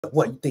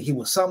What, you think he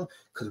was something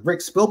because Rick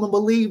Spielman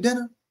believed in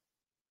him?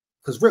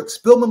 Because Rick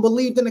Spielman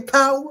believed in the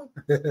coward?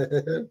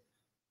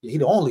 Yeah, he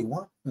the only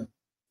one.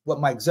 What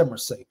Mike Zimmer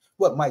say?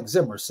 What Mike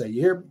Zimmer say?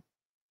 You hear me?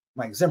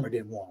 Mike Zimmer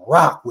didn't want to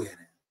rock with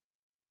him.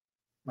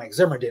 Mike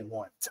Zimmer didn't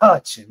want to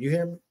touch him. You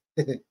hear me?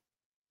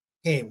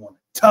 He didn't want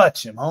to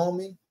touch him,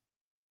 homie.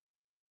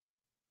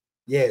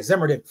 Yeah,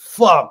 Zimmer didn't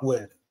fuck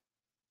with him.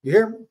 You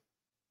hear me?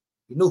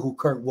 He knew who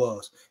Kirk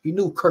was. He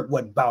knew Kirk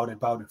wasn't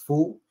about it,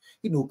 fool.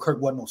 He knew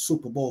Kirk wasn't no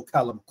Super Bowl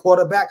caliber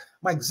quarterback.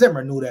 Mike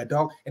Zimmer knew that,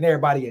 dog. And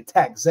everybody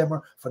attacked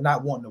Zimmer for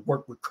not wanting to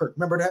work with Kirk.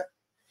 Remember that?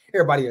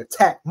 Everybody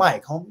attacked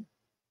Mike, homie.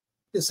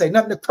 Didn't say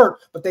nothing to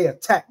Kirk, but they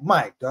attacked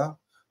Mike, dog.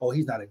 Oh,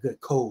 he's not a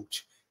good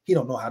coach. He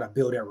don't know how to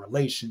build that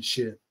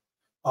relationship.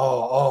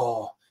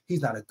 Oh,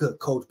 he's not a good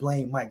coach.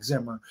 Blame Mike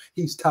Zimmer.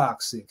 He's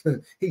toxic.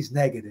 He's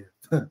negative.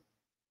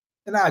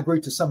 And I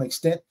agree to some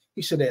extent.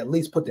 He should have at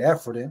least put the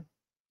effort in.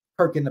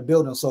 Kirk in the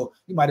building, so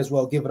you might as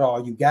well give it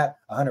all you got,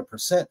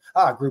 100%.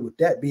 I agree with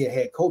that. Be a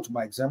head coach,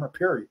 Mike Zimmer,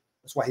 period.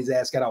 That's why his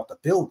ass got out the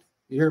building.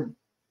 You hear me?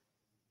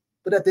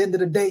 But at the end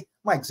of the day,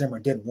 Mike Zimmer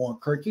didn't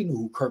want Kirk. He knew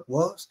who Kirk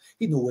was.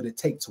 He knew what it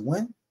takes to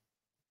win.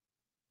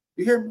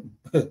 You hear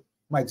me?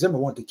 Mike Zimmer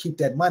wanted to keep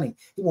that money.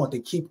 He wanted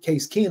to keep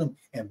Case Keenum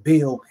and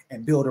build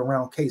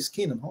around Case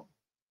Keenum. Huh?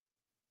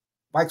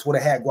 Mike's would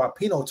have had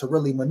Guapino to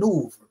really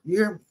maneuver. You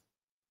hear me?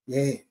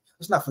 Yeah.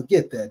 Let's not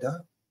forget that,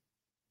 dog.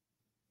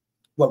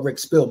 What Rick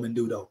Spielman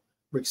do, though?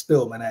 Rick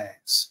Spielman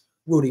ass.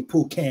 Rudy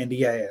Poo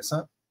Candy ass,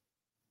 huh?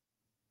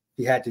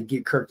 He had to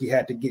get Kirk. He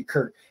had to get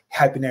Kirk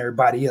hyping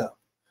everybody up.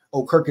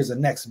 Oh, Kirk is the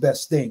next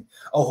best thing.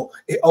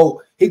 He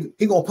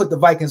gonna put the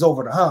Vikings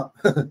over the hump.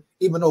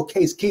 Even though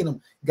Case Keenum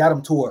got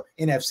him to an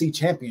NFC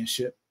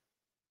championship.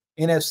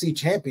 NFC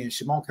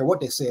championship. I don't care what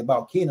they say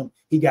about Keenum.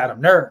 He got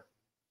him nerve.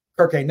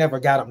 Kirk ain't never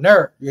got him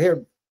nerve. You hear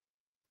me?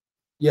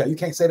 Yeah, you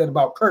can't say that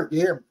about Kirk. You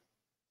hear me?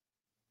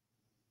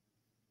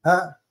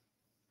 Huh?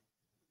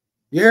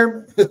 You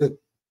hear me?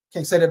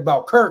 Can't say that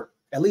about Kirk.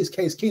 At least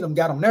Case Keenum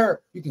got him nerve.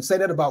 You can say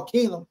that about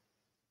Keenum. I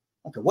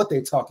don't care what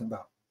they talking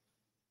about.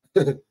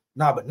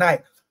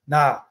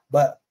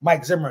 But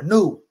Mike Zimmer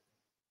knew.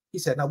 He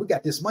said, "No, we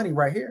got this money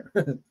right here.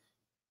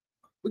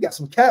 We got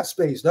some cap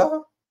space,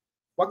 dog.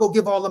 Why go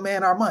give all the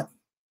man our money?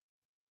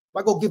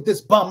 Why go give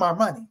this bum our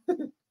money?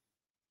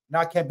 Now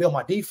I can't build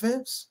my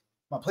defense.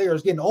 My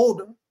players getting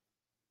older.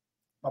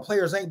 My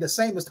players ain't the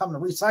same. It's time to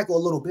recycle a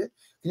little bit.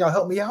 Can y'all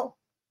help me out?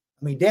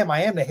 I mean, damn,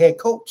 I am the head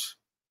coach.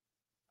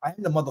 I am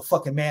the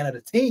motherfucking man of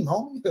the team,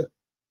 homie.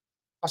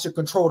 I should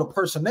control the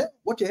personnel.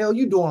 What the hell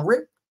you doing,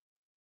 Rick?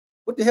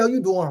 What the hell you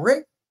doing,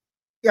 Rick?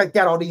 You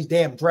got all these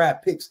damn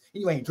draft picks.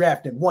 You ain't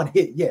drafting one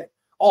hit yet.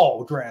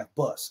 All draft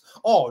busts.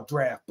 All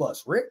draft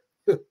busts, Rick.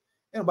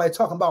 Anybody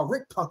talking about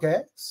Rick, punk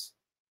ass?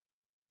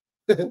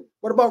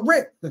 What about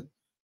Rick?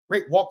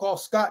 Rick walk off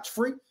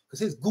scotch-free because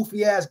his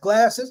goofy ass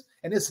glasses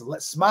and this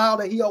smile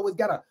that he always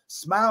got a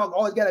smile,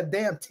 always got a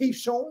damn teeth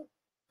showing.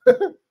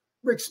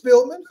 Rick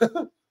Spielman,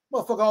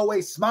 motherfucker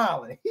always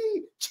smiling.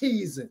 He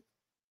cheesing.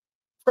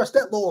 Trust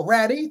that little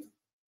rat either.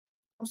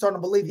 I'm starting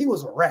to believe he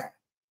was a rat.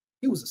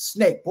 He was a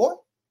snake, boy.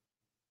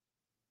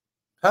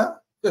 Huh?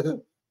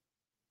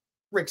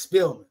 Rick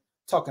Spielman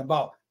talking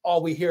about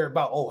all we hear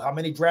about, oh, how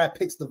many draft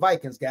picks the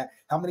Vikings got?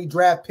 How many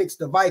draft picks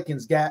the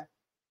Vikings got?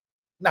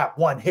 Not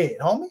one hit,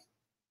 homie.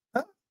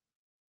 Huh?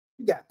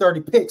 You got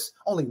 30 picks.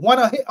 Only one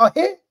a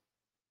hit?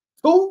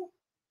 Two?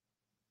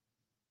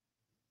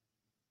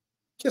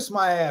 Kiss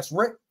my ass,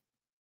 Rick.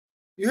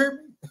 You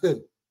hear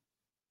me?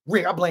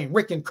 Rick, I blame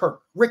Rick and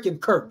Kirk. Rick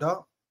and Kirk,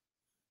 dog.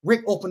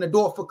 Rick opened the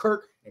door for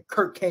Kirk, and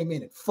Kirk came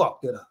in and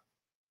fucked it up.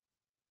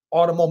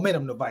 All the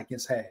momentum the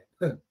Vikings had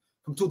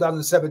from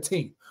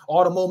 2017.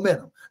 All the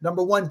momentum.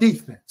 Number one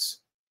defense.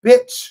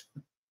 Bitch.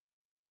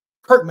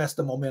 Kirk messed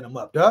the momentum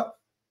up, dog.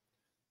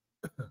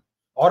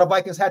 All the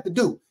Vikings had to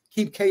do,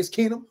 keep Case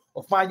Keenum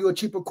or find you a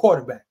cheaper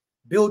quarterback.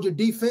 Build your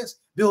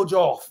defense, build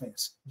your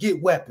offense.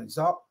 Get weapons,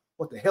 dog.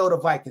 What the hell the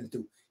Vikings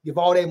do? Give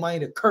all their money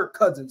to Kirk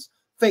Cousins,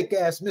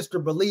 fake-ass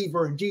Mr.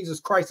 Believer in Jesus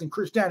Christ and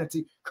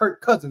Christianity, Kirk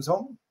Cousins,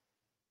 homie.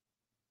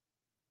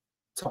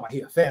 Talking about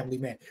he a family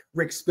man.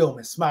 Rick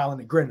Spielman smiling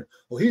and grinning.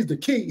 Well, he's the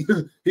key.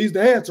 He's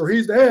the answer.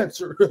 He's the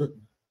answer.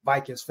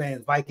 Vikings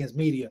fans, Vikings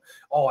media,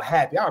 all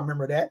happy. I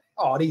remember that.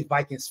 Oh, these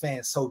Vikings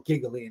fans so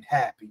giggly and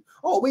happy.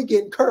 Oh, we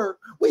getting Kirk.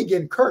 We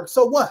getting Kirk.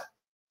 So what?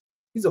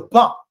 He's a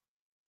bum.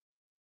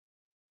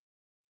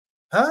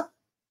 Huh?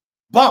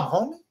 Bum,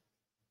 homie.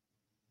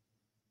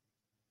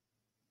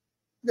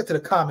 Get to the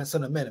comments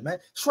in a minute, man.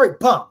 Straight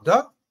bum,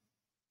 dog.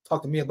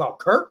 Talk to me about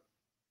Kirk.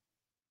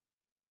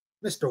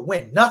 Mr.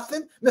 Win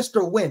Nothing.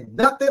 Mr. Win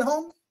Nothing,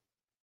 homie.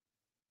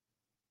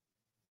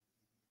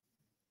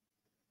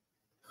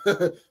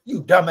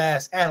 You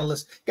dumbass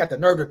analyst got the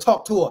nerve to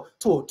talk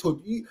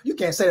to you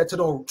can't say that to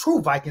no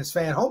true Vikings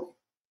fan, homie.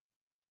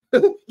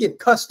 Get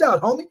cussed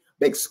out, homie.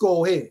 Big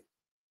skull head.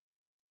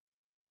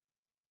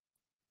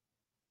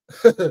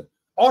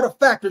 All the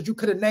factors you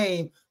could have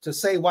named to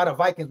say why the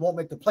Vikings won't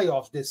make the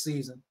playoffs this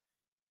season.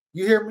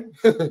 You hear me?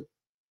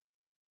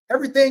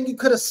 Everything you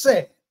could have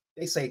said.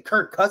 They say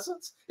Kirk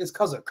Cousins is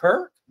because of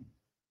Kirk.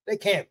 They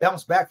can't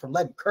bounce back from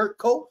letting Kirk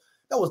go.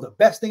 That was the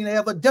best thing they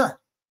ever done.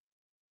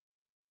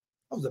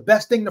 That was the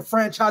best thing the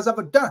franchise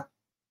ever done.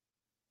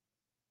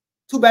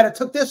 Too bad it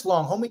took this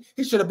long, homie.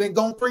 He should have been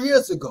gone 3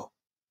 years ago.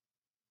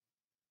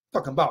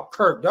 Talking about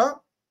Kirk, dog.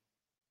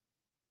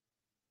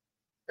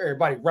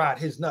 Everybody ride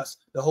his nuts.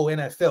 The whole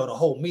NFL, the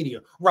whole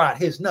media ride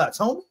his nuts,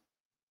 homie.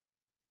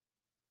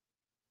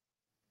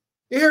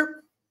 You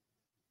hear?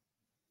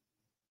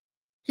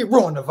 He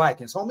ruined the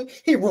Vikings, homie.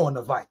 He ruined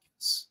the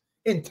Vikings.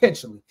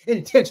 Intentionally,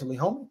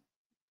 homie.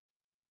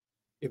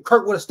 If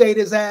Kirk would have stayed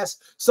his ass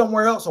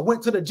somewhere else or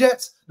went to the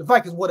Jets, the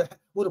Vikings would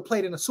have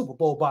played in the Super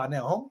Bowl by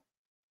now, homie.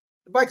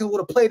 The Vikings would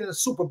have played in the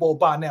Super Bowl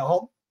by now,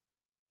 homie.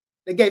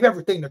 They gave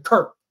everything to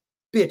Kirk,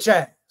 bitch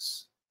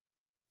ass.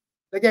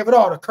 They gave it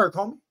all to Kirk,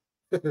 homie.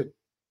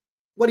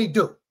 What'd he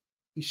do?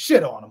 He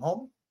shit on him,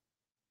 homie.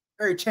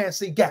 Every chance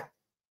he got.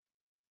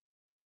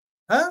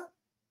 Huh?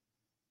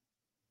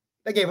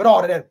 They gave it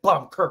all to that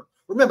bum Kirk.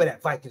 Remember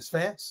that, Vikings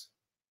fans.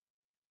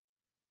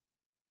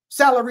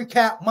 Salary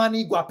cap,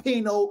 money,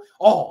 guapino,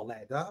 all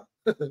that, dog.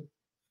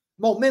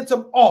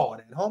 Momentum, all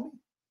that, homie.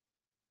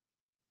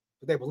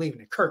 But they believing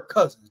in Kirk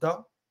Cousins,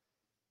 dog.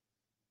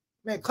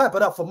 Man, clap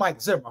it up for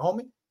Mike Zimmer,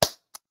 homie.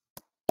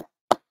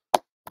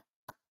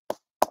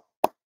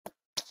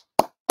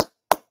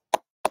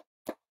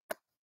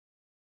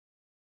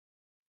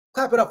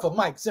 Clap it up for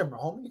Mike Zimmer,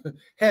 homie.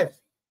 Heavy.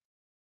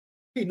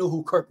 He knew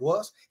who Kirk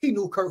was. He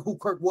knew who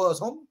Kirk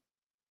was, homie.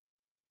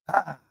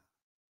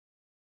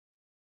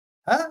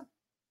 Huh?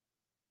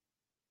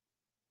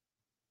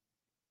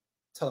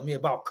 Telling me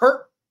about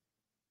Kirk?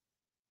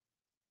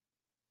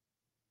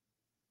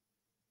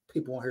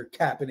 People on here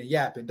capping and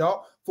yapping,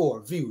 dog. For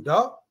a view,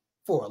 dog.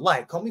 For a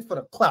like, homie. For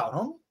the clout,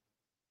 homie.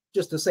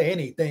 Just to say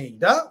anything,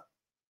 dog.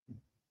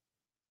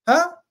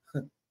 Huh?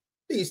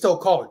 These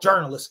so-called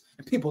journalists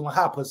and people in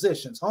high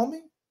positions, homie.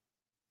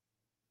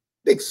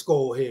 Big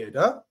skull here,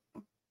 dog.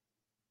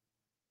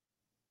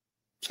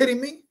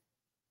 Kidding me?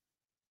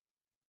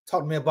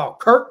 Talking to me about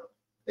Kirk?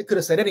 They could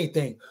have said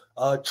anything.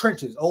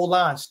 Trenches,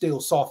 O-line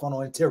still soft on the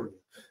interior.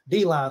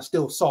 D-line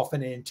still soft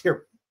in the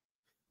interior.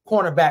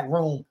 Cornerback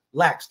room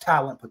lacks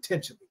talent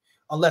potentially,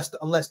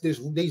 unless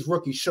these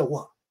rookies show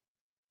up.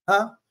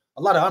 Huh?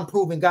 A lot of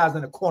unproven guys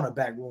in the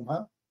cornerback room,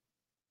 huh?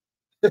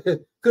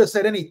 Could have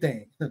said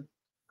anything.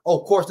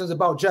 Oh, questions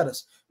about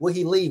Jettis. Will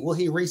he leave? Will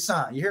he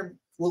resign? You hear me?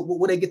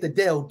 Will they get the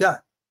deal done?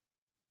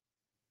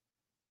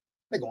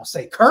 They're going to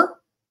say Kirk?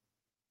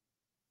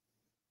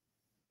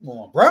 Come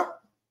on, bro.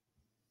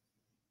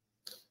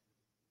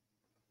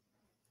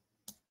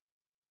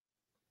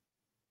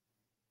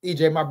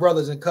 EJ, my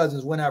brothers and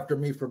cousins went after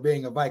me for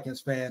being a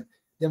Vikings fan.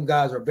 Them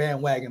guys are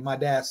bandwagon. My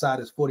dad's side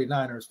is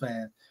 49ers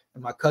fan.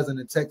 And my cousin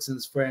and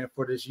Texans fan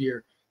for this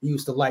year. He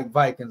used to like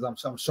Vikings.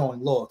 I'm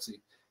showing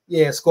loyalty.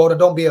 Yeah, Skolden,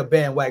 don't be a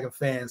bandwagon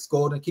fan.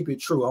 Skolden, keep it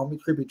true,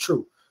 homie. Keep it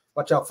true.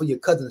 Watch out for your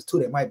cousins, too.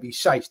 They might be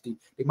shiesty.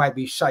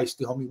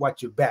 Homie.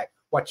 Watch your back.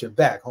 Watch your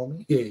back,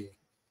 homie. Yeah. You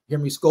hear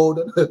me,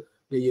 Skolden?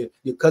 Yeah,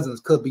 your cousins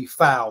could be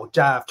foul.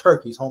 Jive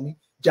turkeys, homie.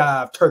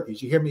 Jive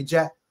turkeys. You hear me,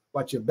 Jack?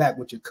 Watch your back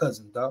with your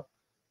cousins, dog.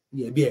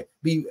 Yeah.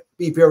 Be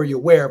very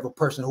aware of a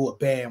person who a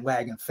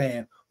bandwagon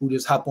fan who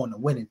just hop on the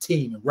winning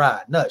team and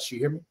ride nuts. You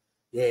hear me?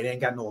 Yeah, they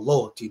ain't got no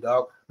loyalty,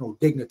 dog. No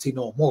dignity,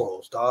 no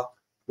morals, dog.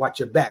 Watch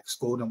your back,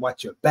 Skolden.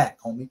 Watch your back,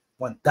 homie.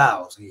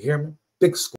 1,000. You hear me? Big Skolden.